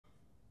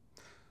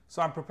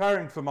So I'm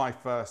preparing for my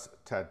first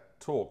TED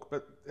Talk,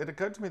 but it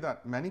occurred to me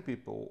that many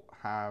people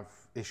have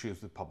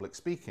issues with public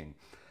speaking.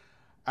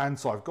 And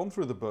so I've gone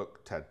through the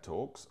book TED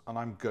Talks, and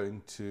I'm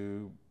going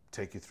to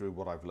take you through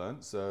what I've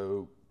learned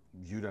so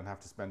you don't have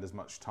to spend as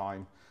much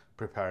time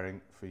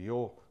preparing for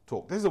your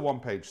talk. This is a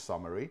one-page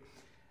summary.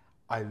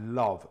 I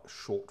love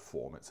short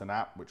form. It's an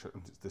app, which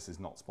this is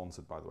not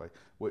sponsored by the way,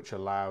 which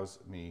allows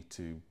me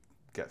to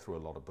get through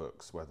a lot of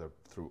books, whether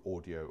through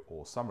audio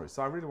or summary.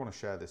 So I really want to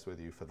share this with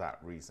you for that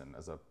reason.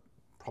 As a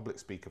public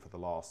speaker for the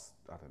last,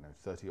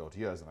 30 odd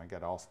years, and I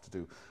get asked to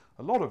do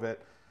a lot of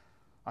it,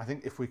 I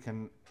think if we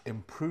can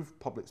improve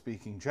public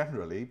speaking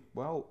generally,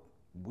 well,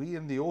 we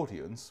in the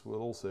audience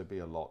will also be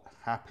a lot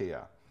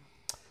happier.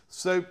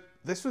 So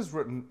this was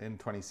written in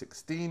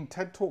 2016.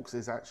 TED Talks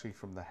is actually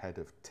from the head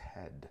of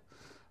TED.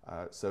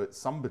 So it's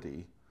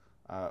somebody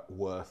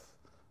worth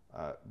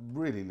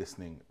really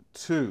listening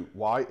to.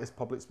 Why is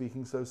public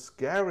speaking so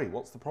scary?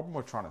 What's the problem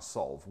we're trying to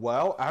solve?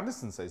 Well,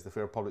 Anderson says the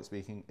fear of public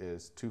speaking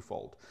is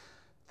twofold.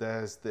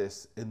 There's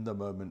this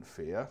in-the-moment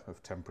fear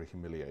of temporary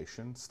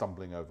humiliation,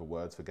 stumbling over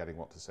words, forgetting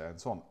what to say, and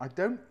so on. I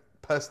don't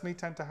personally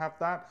tend to have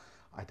that.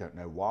 I don't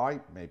know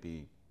why.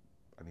 Maybe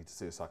I need to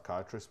see a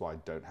psychiatrist why I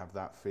don't have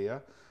that fear.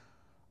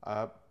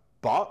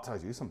 But I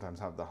do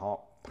sometimes have the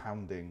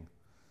heart-pounding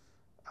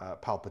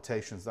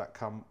palpitations that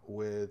come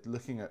with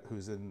looking at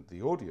who's in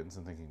the audience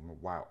and thinking,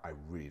 wow, I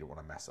really don't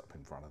want to mess up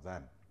in front of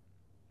them.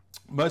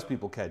 Most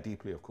people care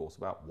deeply, of course,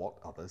 about what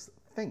others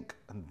think,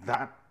 and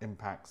that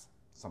impacts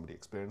somebody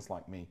experienced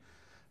like me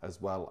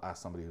as well as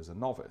somebody who's a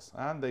novice,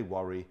 and they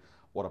worry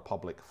what a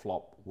public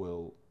flop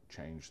will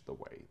change the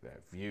way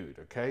they're viewed.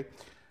 Okay,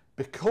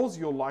 because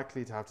you're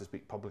likely to have to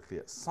speak publicly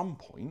at some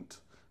point,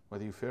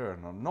 whether you fear it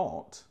or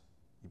not,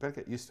 you better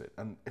get used to it.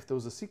 And if there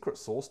was a secret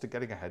sauce to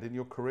getting ahead in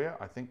your career,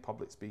 I think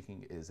public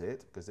speaking is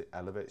it, because it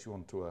elevates you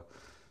onto a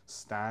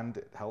stand,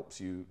 it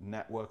helps you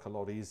network a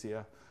lot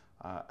easier,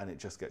 and it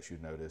just gets you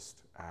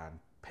noticed and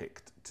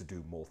picked to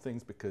do more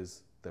things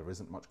because there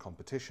isn't much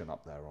competition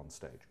up there on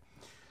stage.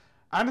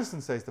 Anderson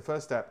says the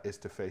first step is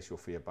to face your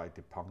fear by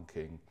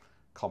debunking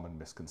common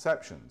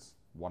misconceptions.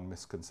 One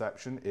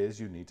misconception is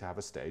you need to have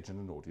a stage and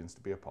an audience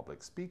to be a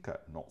public speaker.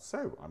 Not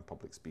so. I'm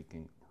public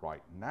speaking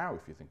right now,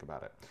 if you think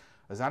about it.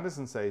 As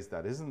Anderson says,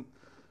 that isn't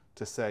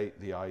to say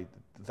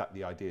that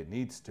the idea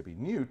needs to be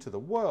new to the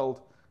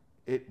world.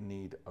 It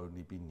need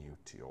only be new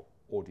to your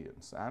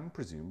audience. And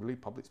presumably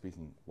public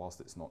speaking, whilst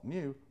it's not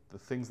new, the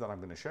things that I'm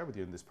going to share with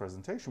you in this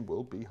presentation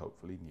will be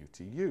hopefully new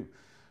to you.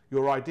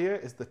 Your idea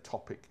is the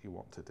topic you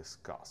want to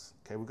discuss.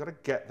 Okay, we've got to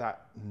get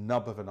that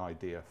nub of an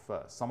idea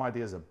first. Some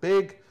ideas are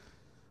big,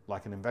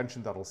 like an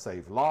invention that'll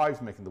save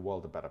lives, making the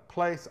world a better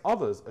place.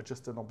 Others are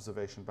just an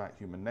observation about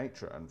human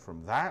nature, and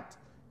from that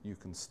you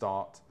can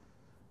start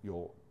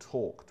your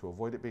talk. To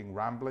avoid it being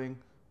rambling,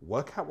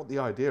 work out what the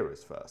idea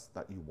is first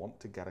that you want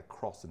to get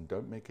across, and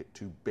don't make it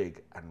too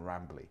big and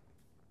rambly.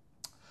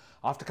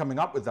 After coming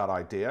up with that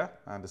idea,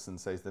 Anderson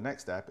says the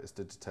next step is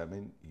to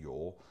determine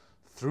your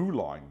through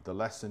line, the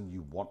lesson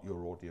you want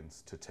your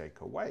audience to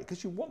take away,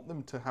 because you want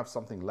them to have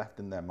something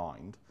left in their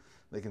mind.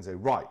 They can say,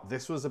 right,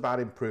 this was about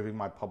improving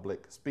my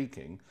public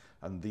speaking,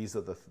 and these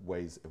are the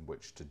ways in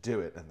which to do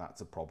it, and that's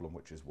a problem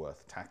which is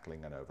worth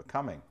tackling and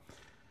overcoming.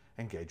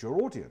 Engage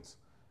your audience.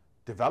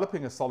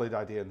 Developing a solid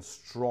idea and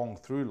strong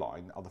through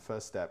line are the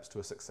first steps to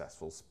a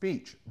successful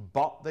speech,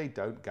 but they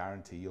don't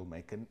guarantee you'll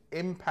make an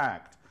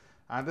impact.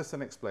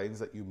 Anderson explains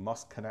that you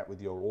must connect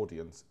with your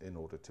audience in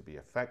order to be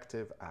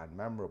effective and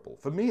memorable.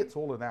 For me, it's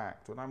all an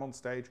act. When I'm on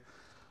stage,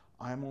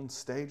 I'm on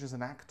stage as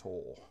an actor,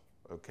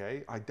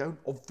 okay? I don't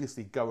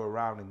obviously go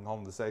around in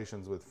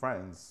conversations with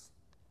friends,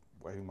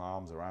 waving my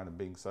arms around and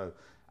being so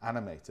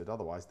animated.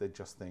 Otherwise, they'd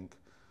just think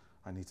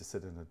I need to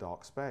sit in a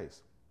dark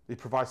space. It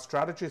provides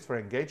strategies for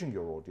engaging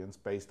your audience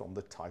based on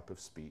the type of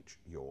speech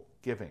you're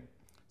giving.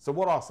 So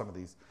what are some of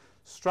these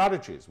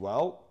strategies?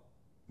 Well,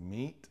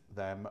 meet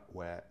them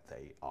where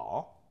they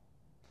are.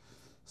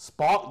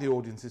 Spark the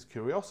audience's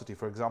curiosity,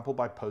 for example,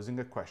 by posing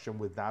a question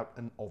without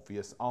an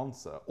obvious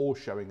answer or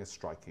showing a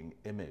striking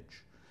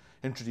image.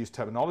 Introduce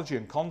terminology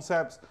and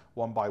concepts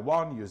one by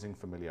one using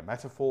familiar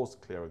metaphors,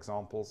 clear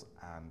examples,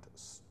 and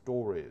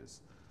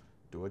stories.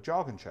 Do a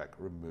jargon check,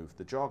 remove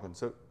the jargon.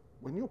 So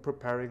when you're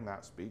preparing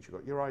that speech, you've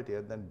got your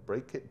idea, then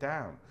break it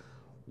down.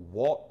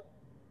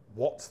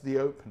 What's the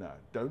opener?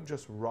 Don't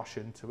just rush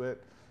into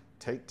it.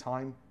 Take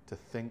time to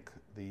think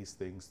these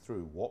things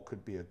through. What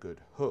could be a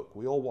good hook?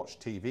 We all watch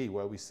TV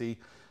where we see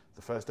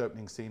the first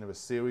opening scene of a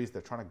series.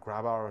 They're trying to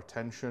grab our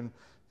attention.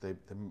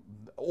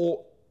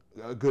 Or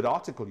a good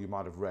article you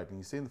might have read, and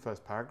you see in the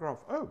first paragraph,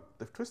 oh,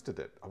 they've twisted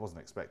it. I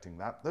wasn't expecting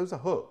that. Those are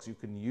hooks. You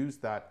can use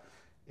that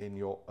in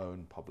your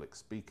own public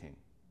speaking.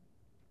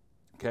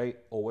 Okay,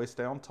 always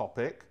stay on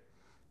topic,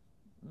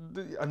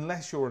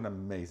 unless you're an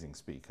amazing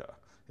speaker,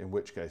 in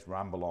which case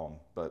ramble on.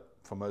 But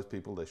for most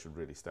people, they should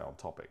really stay on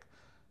topic.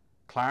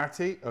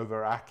 Clarity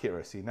over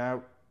accuracy.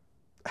 Now,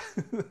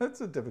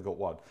 that's a difficult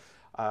one.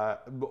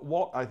 But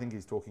what I think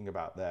he's talking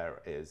about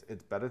there is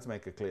it's better to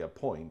make a clear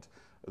point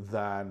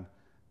than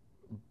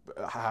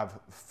have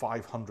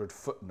 500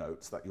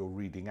 footnotes that you're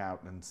reading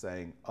out and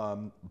saying,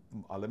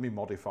 let me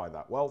modify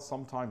that. Well,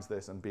 sometimes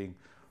this, and being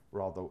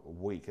rather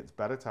weak, it's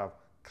better to have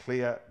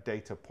clear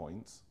data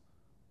points,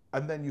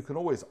 and then you can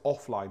always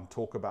offline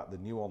talk about the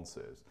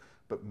nuances,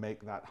 but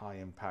make that high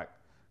impact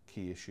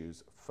key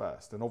issues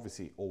first, and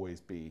obviously always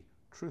be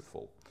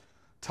truthful.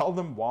 Tell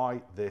them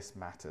why this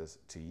matters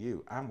to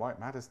you and why it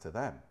matters to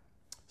them.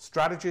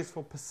 Strategies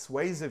for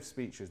persuasive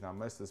speeches. Now,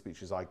 most of the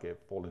speeches I give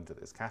fall into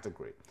this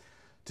category.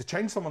 To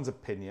change someone's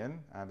opinion,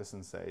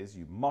 Anderson says,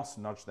 you must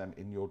nudge them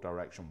in your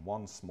direction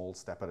one small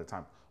step at a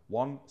time.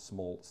 One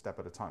small step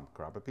at a time.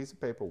 Grab a piece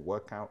of paper,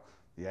 work out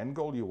the end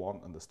goal you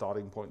want and the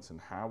starting points and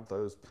how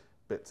those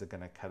bits are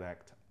going to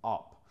connect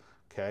up.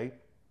 Okay?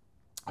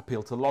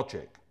 Appeal to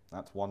logic.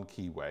 That's one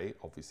key way,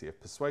 obviously,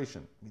 of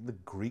persuasion. I mean, the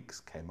Greeks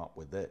came up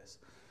with this.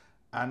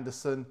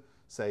 Anderson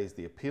says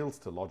the appeals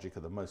to logic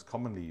are the most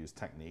commonly used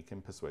technique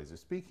in persuasive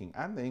speaking,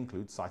 and they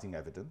include citing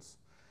evidence,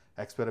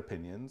 expert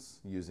opinions,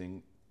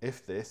 using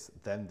if this,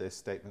 then this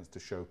statements to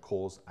show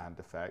cause and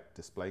effect,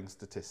 displaying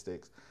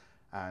statistics,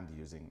 and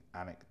using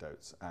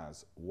anecdotes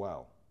as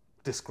well.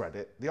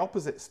 Discredit the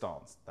opposite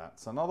stance.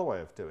 That's another way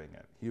of doing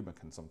it. Humor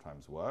can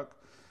sometimes work.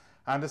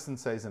 Anderson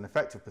says an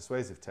effective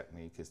persuasive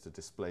technique is to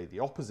display the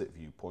opposite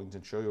viewpoint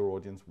and show your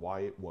audience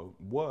why it won't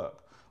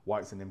work, why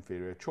it's an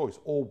inferior choice,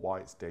 or why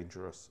it's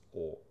dangerous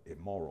or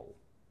immoral.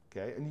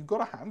 Okay, and you've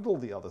got to handle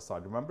the other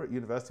side. Remember at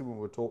university when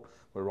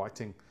we're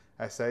writing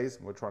essays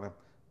and we're trying to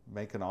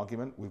make an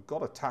argument, we've got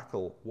to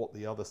tackle what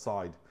the other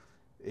side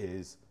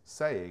is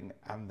saying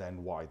and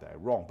then why they're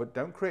wrong. But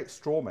don't create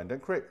straw men,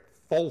 don't create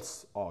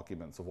false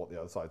arguments of what the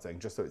other side's saying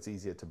just so it's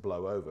easier to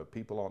blow over.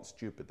 People aren't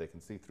stupid, they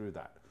can see through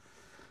that.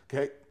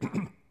 Okay,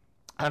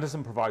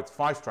 Anderson provides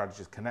 5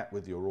 strategies to connect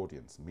with your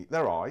audience. Meet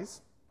their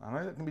eyes. I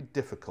know that can be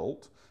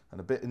difficult and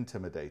a bit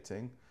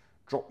intimidating.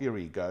 Drop your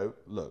ego.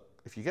 Look,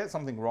 if you get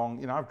something wrong,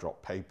 you know, I've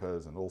dropped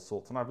papers and all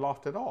sorts and I've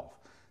laughed it off.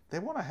 They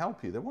want to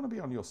help you. They want to be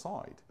on your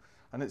side.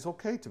 And it's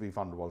okay to be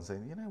vulnerable and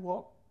saying, you know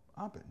what,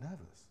 I'm a bit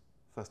nervous.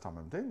 First time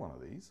I'm doing one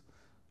of these,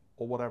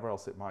 or whatever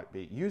else it might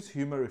be. Use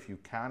humor if you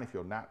can, if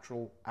you're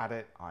natural at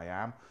it, I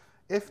am.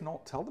 If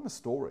not, tell them a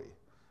story.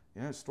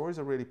 You know, stories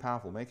are really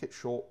powerful. Make it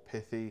short,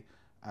 pithy,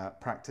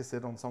 practice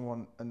it on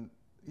someone. And,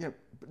 you know,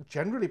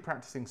 generally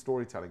practicing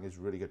storytelling is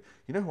really good.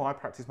 You know who I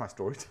practice my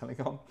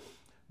storytelling on?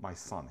 My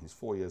son. He's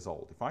 4 years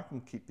old. If I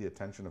can keep the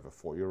attention of a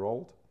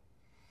 4-year-old,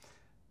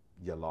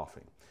 you're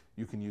laughing.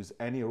 You can use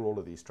any or all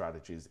of these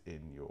strategies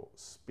in your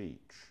speech.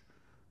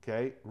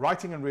 Okay?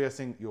 Writing and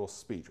rehearsing your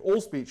speech.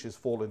 All speeches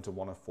fall into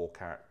one of 4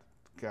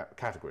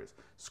 categories.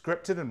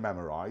 Scripted and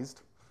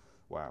memorized.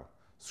 Wow.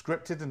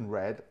 Scripted and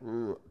read.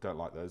 Don't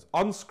like those.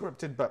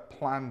 Unscripted but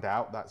planned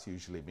out. That's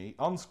usually me.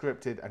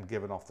 Unscripted and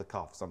given off the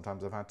cuff.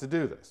 Sometimes I've had to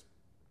do this.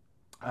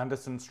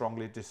 Anderson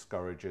strongly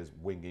discourages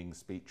winging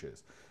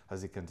speeches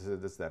as he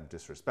considers them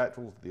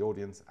disrespectful to the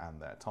audience and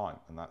their time.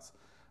 And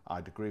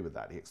I'd agree with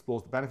that. He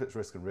explores the benefits,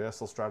 risk, and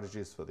rehearsal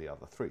strategies for the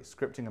other 3.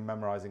 Scripting and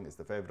memorizing is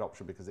the favorite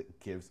option because it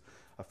gives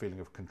a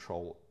feeling of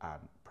control and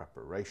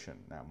preparation.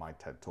 Now, my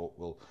TED Talk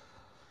will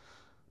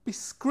be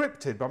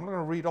scripted, but I'm not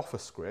going to read off a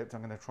script.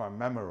 I'm going to try and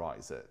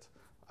memorize it.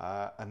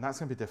 And that's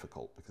going to be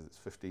difficult because it's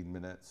 15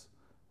 minutes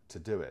to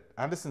do it.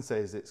 Anderson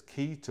says it's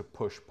key to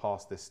push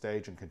past this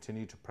stage and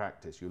continue to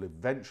practice. You'll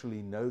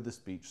eventually know the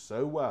speech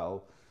so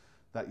well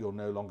that you're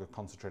no longer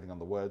concentrating on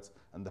the words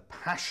and the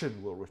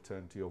passion will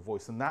return to your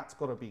voice. And that's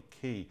got to be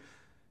key.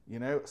 You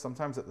know,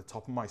 sometimes at the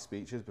top of my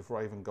speeches, before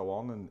I even go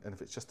on, and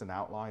if it's just an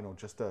outline or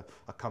just a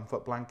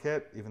comfort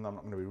blanket, even though I'm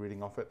not going to be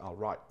reading off it, I'll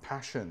write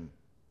passion,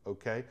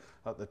 okay,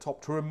 at the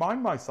top to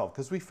remind myself,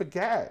 because we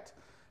forget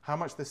how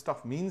much this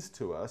stuff means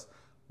to us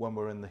when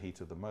we're in the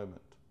heat of the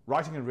moment.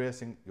 Writing and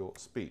rehearsing your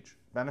speech.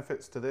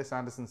 Benefits to this,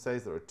 Anderson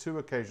says there are 2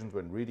 occasions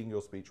when reading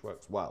your speech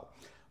works well,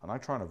 and I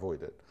try and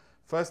avoid it.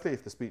 Firstly,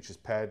 if the speech is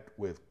paired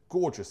with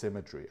gorgeous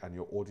imagery and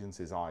your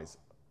audience's eyes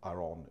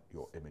are on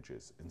your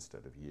images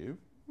instead of you.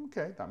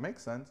 Okay, that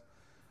makes sense.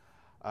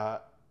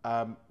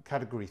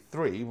 Category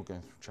 3, we're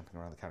jumping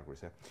around the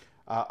categories here.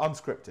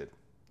 Unscripted.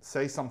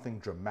 Say something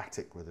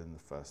dramatic within the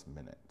first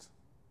minute.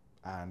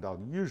 And I'll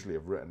usually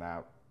have written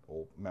out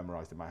or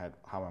memorized in my head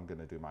how I'm going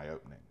to do my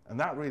opening. And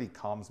that really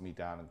calms me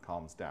down and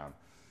calms down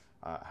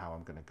how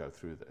I'm going to go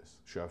through this.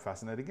 Show a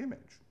fascinating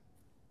image.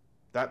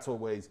 That's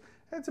always,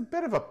 it's a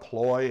bit of a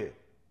ploy,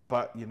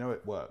 but you know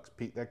it works.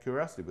 Pique their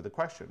curiosity with a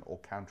question or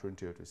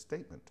counterintuitive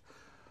statement.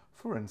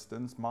 For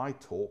instance, my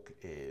talk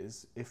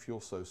is, if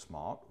you're so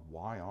smart,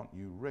 why aren't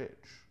you rich?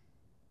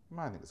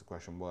 I think it's a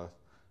question worth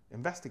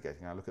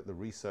investigating. I look at the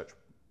research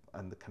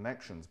and the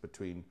connections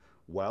between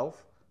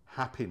wealth,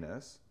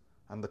 happiness,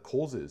 and the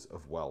causes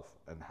of wealth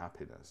and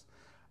happiness.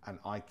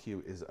 And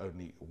IQ is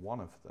only one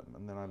of them.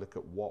 And then I look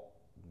at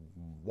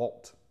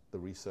what the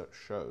research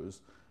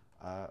shows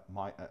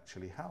might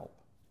actually help.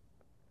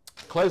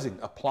 Closing,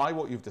 apply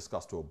what you've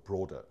discussed to a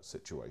broader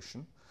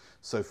situation.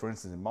 So for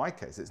instance, in my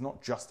case, it's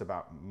not just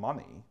about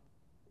money,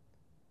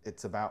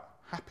 it's about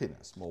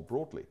happiness more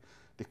broadly.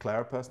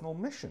 Declare a personal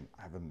mission.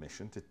 I have a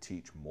mission to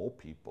teach more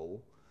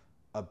people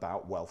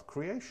about wealth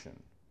creation.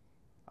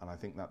 And I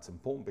think that's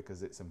important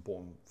because it's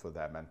important for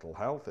their mental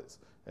health, it's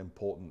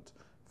important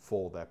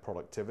for their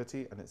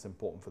productivity, and it's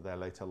important for their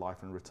later life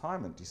and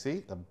retirement. You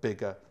see, the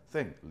bigger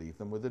thing, leave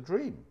them with a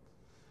dream.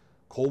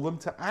 Call them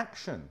to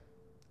action,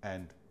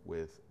 end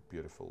with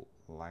beautiful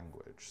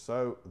language.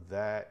 So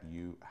there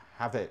you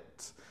have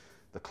it.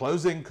 The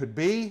closing could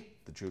be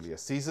the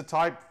Julius Caesar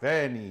type,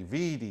 Veni,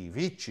 Vidi,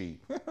 Vici.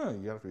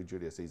 You have to be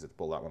Julius Caesar to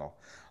pull that one off.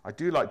 I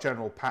do like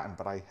General Patton,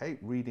 but I hate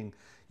reading.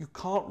 You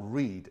can't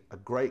read a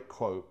great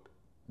quote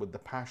with the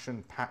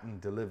passion Patton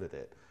delivered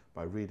it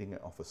by reading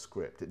it off a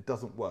script. It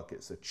doesn't work.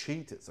 It's a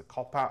cheat. It's a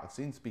cop-out. I've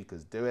seen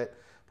speakers do it,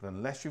 but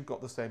unless you've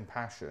got the same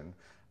passion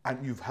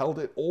and you've held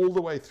it all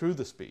the way through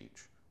the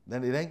speech,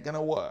 then it ain't going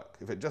to work.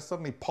 If it just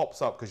suddenly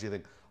pops up because you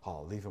think, oh,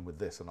 I'll leave them with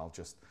this and I'll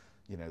just,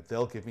 you know,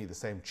 they'll give me the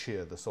same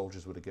cheer the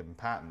soldiers would have given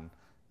Patton,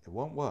 it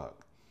won't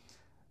work.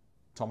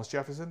 Thomas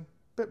Jefferson,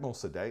 a bit more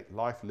sedate,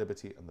 life,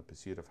 liberty, and the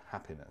pursuit of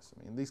happiness.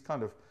 I mean, these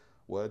kind of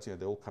words, you know,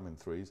 they all come in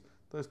threes.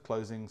 Those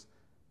closings,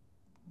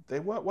 they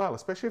work well,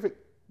 especially if it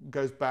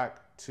goes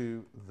back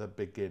to the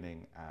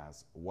beginning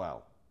as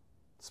well.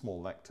 Small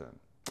lectern.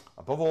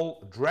 Above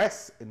all,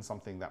 dress in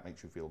something that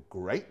makes you feel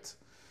great.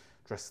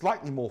 Dress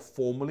slightly more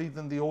formally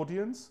than the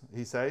audience,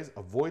 he says.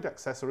 Avoid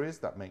accessories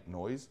that make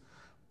noise.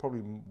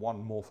 Probably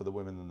one more for the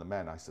women than the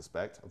men, I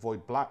suspect.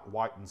 Avoid black,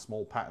 white, and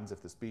small patterns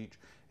if the speech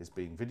is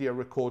being video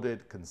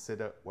recorded.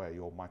 Consider where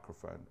your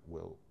microphone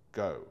will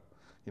go.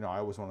 You know, I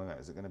always want to know,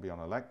 is it going to be on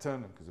a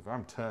lectern? Because if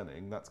I'm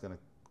turning, that's going to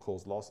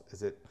cause loss.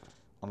 Is it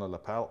on a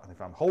lapel? And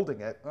if I'm holding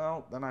it,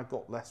 well, then I've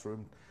got less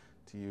room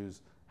to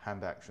use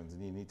hand actions,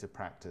 and you need to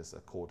practice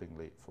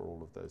accordingly for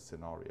all of those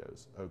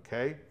scenarios.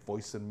 Okay,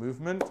 voice and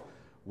movement.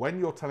 When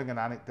you're telling an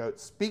anecdote,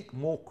 speak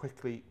more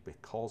quickly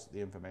because the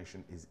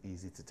information is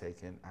easy to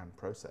take in and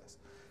process.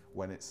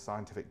 When it's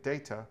scientific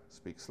data,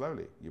 speak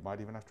slowly. You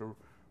might even have to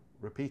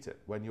repeat it.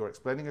 When you're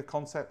explaining a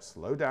concept,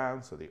 slow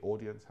down so the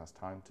audience has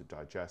time to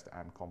digest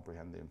and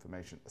comprehend the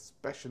information,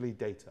 especially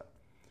data.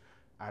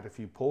 Add a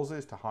few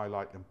pauses to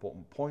highlight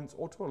important points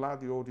or to allow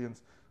the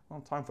audience, well,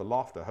 time for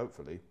laughter,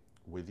 hopefully,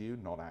 with you,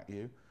 not at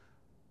you,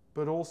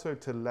 but also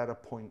to let a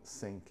point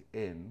sink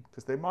in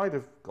because they might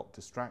have got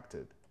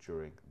distracted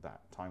during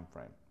that time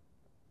frame.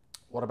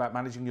 What about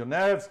managing your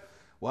nerves?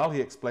 Well, he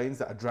explains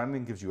that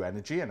adrenaline gives you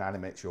energy and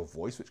animates your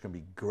voice, which can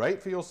be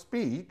great for your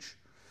speech.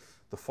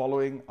 The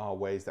following are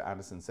ways that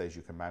Anderson says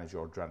you can manage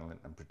your adrenaline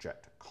and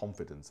project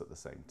confidence at the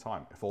same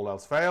time. If all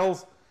else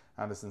fails,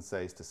 Anderson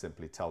says to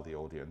simply tell the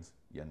audience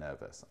you're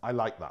nervous. I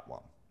like that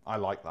one. I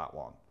like that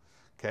one.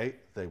 Okay,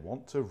 they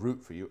want to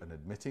root for you, and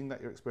admitting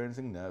that you're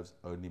experiencing nerves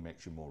only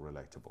makes you more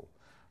relatable.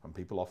 And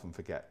people often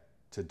forget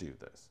to do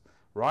this.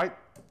 Right?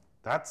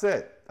 That's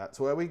it. That's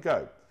where we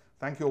go.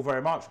 Thank you all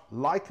very much.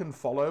 Like and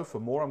follow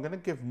for more. I'm going to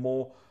give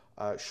more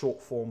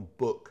short form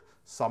book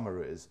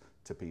summaries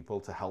to people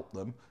to help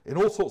them in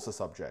all sorts of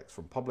subjects,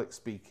 from public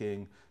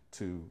speaking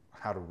to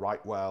how to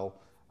write well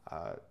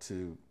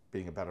to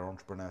being a better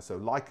entrepreneur. So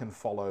like and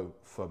follow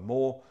for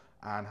more,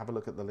 and have a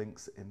look at the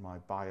links in my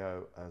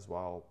bio as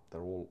well.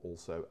 They're all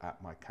also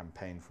at my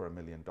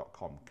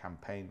campaignforamillion.com,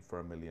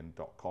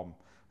 campaignforamillion.com,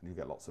 and you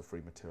get lots of free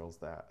materials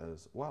there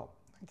as well.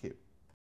 Thank you.